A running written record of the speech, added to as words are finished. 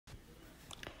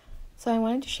So I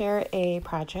wanted to share a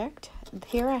project.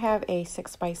 Here I have a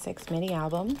 6x6 mini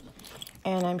album,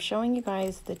 and I'm showing you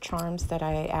guys the charms that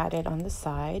I added on the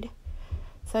side.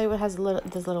 So it has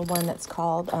this little one that's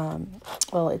called,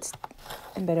 well, it's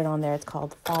embedded on there. It's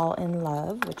called Fall in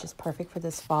Love, which is perfect for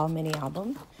this fall mini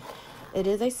album. It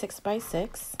is a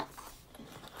 6x6.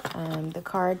 The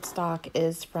card stock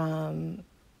is from,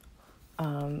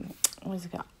 what is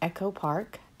it called? Echo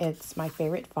Park. It's My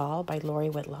Favorite Fall by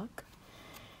Lori Whitlock.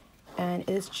 And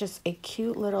it's just a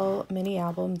cute little mini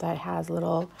album that has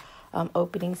little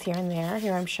openings here and there.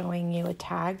 Here I'm showing you a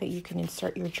tag that you can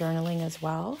insert your journaling as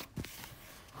well.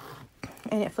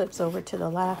 And it flips over to the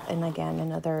left, and again,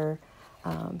 another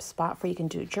spot where you can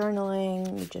do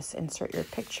journaling. You just insert your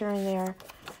picture in there.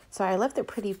 So I left it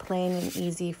pretty plain and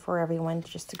easy for everyone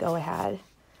just to go ahead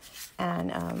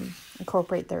and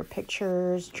incorporate their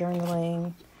pictures,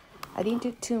 journaling. I didn't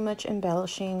do too much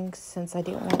embellishing since I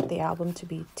didn't want the album to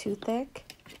be too thick.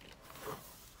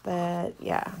 But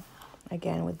yeah,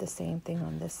 again, with the same thing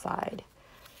on this side.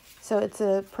 So it's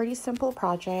a pretty simple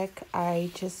project.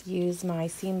 I just use my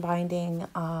seam binding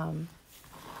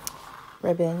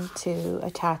ribbon to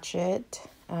attach it.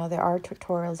 There are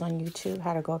tutorials on YouTube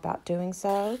how to go about doing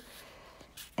so.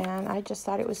 And I just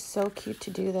thought it was so cute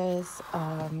to do this.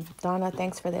 Donna,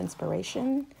 thanks for the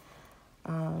inspiration.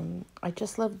 I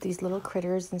just love these little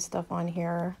critters and stuff on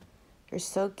here. They're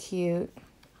so cute.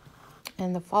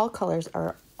 And the fall colors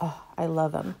are, oh, I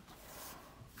love them.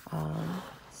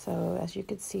 So as you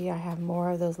can see, I have more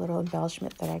of those little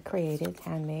embellishment that I created,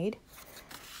 handmade.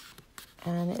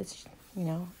 And it's, you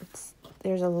know,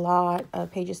 there's a lot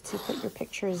of pages to put your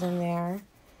pictures in there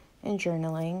and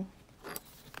journaling.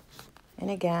 And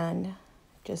again,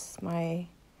 just my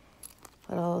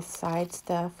little side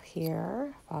stuff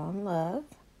here, Fall in Love.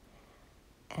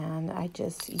 And I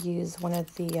just use one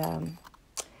of the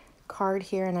card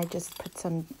here, and I just put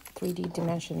some 3D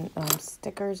dimension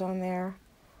stickers on there.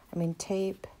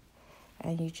 Tape.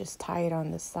 And you just tie it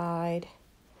on the side.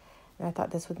 And I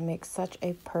thought this would make such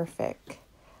a perfect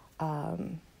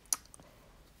album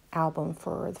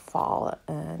for the fall,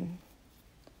 and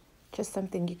just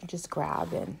something you can just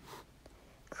grab and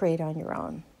create on your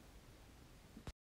own.